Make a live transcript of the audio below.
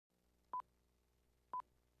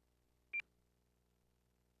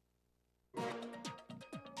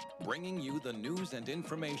bringing you the news and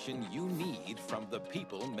information you need from the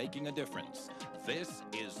people making a difference. This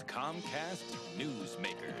is Comcast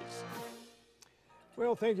Newsmakers.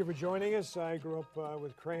 Well, thank you for joining us. I grew up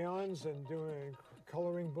with crayons and doing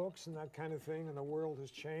coloring books and that kind of thing, and the world has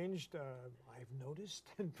changed. I've noticed,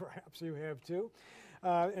 and perhaps you have too.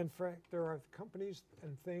 In fact, there are companies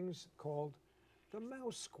and things called the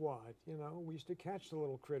Mouse Squad. You know, we used to catch the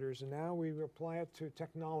little critters, and now we apply it to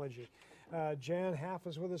technology. Jan Haff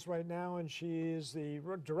is with us right now, and she is the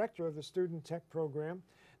director of the Student Tech Program.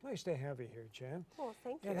 Nice to have you here, Jan. Well,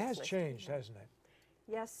 thank you. It has changed, hasn't it?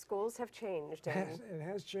 Yes, schools have changed. It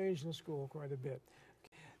has changed in school quite a bit.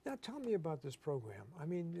 Now, tell me about this program. I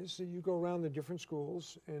mean, you go around the different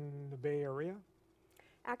schools in the Bay Area?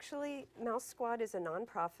 Actually, Mouse Squad is a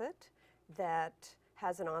nonprofit that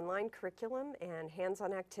has an online curriculum and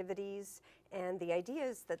hands-on activities, and the idea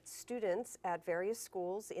is that students at various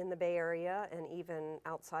schools in the Bay Area and even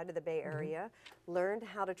outside of the Bay Area learn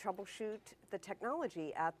how to troubleshoot the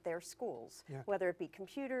technology at their schools, whether it be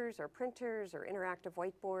computers or printers or interactive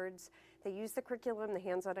whiteboards. They use the curriculum, the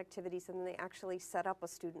hands-on activities, and they actually set up a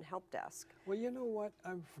student help desk. Well, you know what?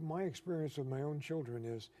 From my experience with my own children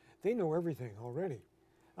is they know everything already.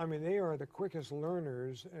 I mean, they are the quickest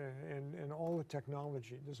learners in all the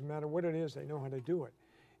technology. It doesn't matter what it is, they know how to do it.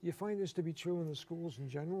 You find this to be true in the schools in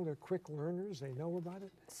general? They're quick learners, they know about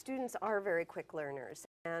it? Students are very quick learners,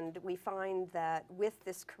 and we find that with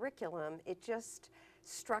this curriculum, it just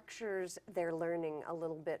structures their learning a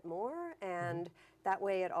little bit more, and that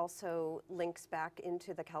way it also links back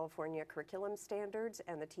into the California curriculum standards,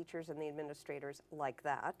 and the teachers and the administrators like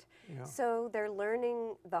that. So they're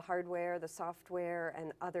learning the hardware, the software,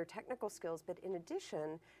 and other technical skills, but in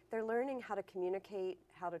addition, they're learning how to communicate,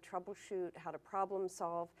 how to troubleshoot, how to problem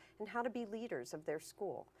solve, and how to be leaders of their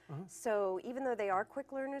school. So even though they are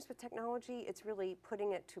quick learners with technology, it's really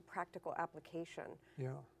putting it to practical application.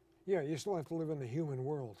 Yeah, you still have to live in the human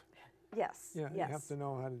world. Yes. Yeah, you have to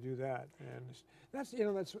know how to do that, and that's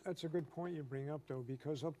that's a good point you bring up though,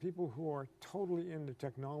 because of people who are totally into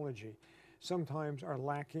technology, sometimes are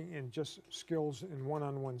lacking in just skills in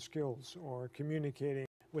one-on-one skills or communicating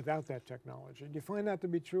without that technology. Do you find that to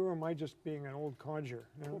be true, or am I just being an old codger?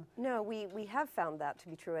 No, we have found that to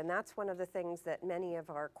be true, and that's one of the things that many of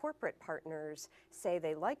our corporate partners say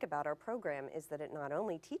they like about our program, is that it not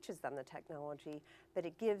only teaches them the technology, but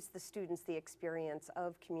it gives the students the experience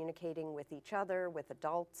of communicating with each other, with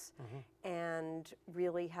adults, and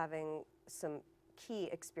really having some key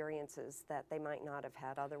experiences that they might not have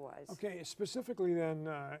had otherwise. Okay, specifically then,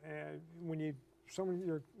 when your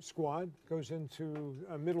squad goes into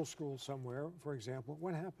a middle school somewhere, for example,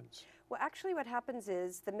 what happens? Well, actually what happens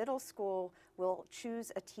is the middle school will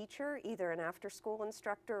choose a teacher, either an after-school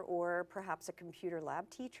instructor or perhaps a computer lab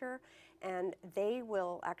teacher, and they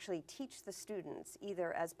will actually teach the students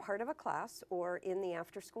either as part of a class or in the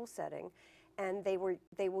after-school setting. And they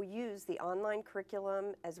will use the online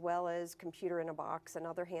curriculum as well as computer in a box and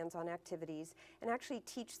other hands-on activities, and actually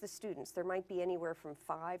teach the students. There might be anywhere from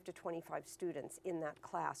 5 to 25 students in that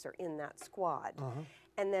class or in that squad.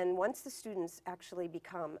 And then once the students actually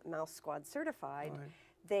become Mouse Squad certified,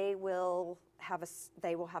 they will have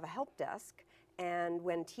a help desk. And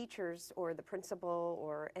when teachers or the principal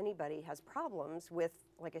or anybody has problems with,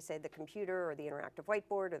 like I said, the computer or the interactive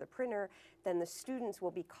whiteboard or the printer, then the students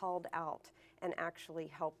will be called out and actually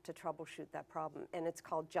help to troubleshoot that problem. And it's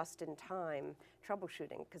called just-in-time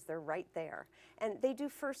troubleshooting, because they're right there. And they do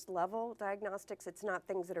first-level diagnostics. It's not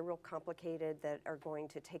things that are real complicated that are going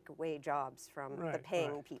to take away jobs from the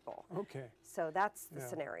paying people. Okay. So that's the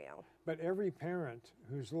scenario. But every parent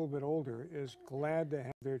who's a little bit older is glad to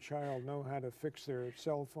have their child know how to fix their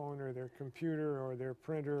cell phone or their computer or their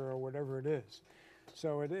printer or whatever it is.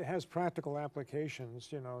 So it has practical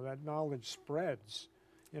applications, you know, that knowledge spreads,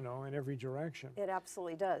 you know, in every direction. It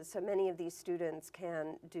absolutely does. So many of these students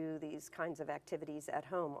can do these kinds of activities at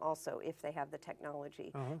home also if they have the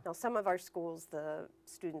technology. Now, some of our schools, the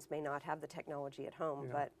students may not have the technology at home,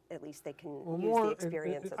 but at least they can use the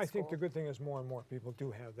experience at school. I think the good thing is more and more people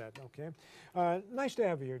do have that, okay? Nice to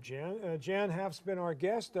have you here, Jan. Jan Haff's been our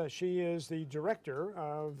guest. She is the director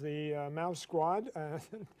of the Mouse Squad.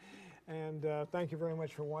 And thank you very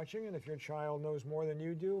much for watching. And if your child knows more than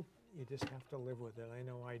you do, you just have to live with it. I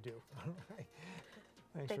know I do. All right.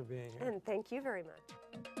 Thanks for being here. And thank you very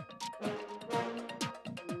much.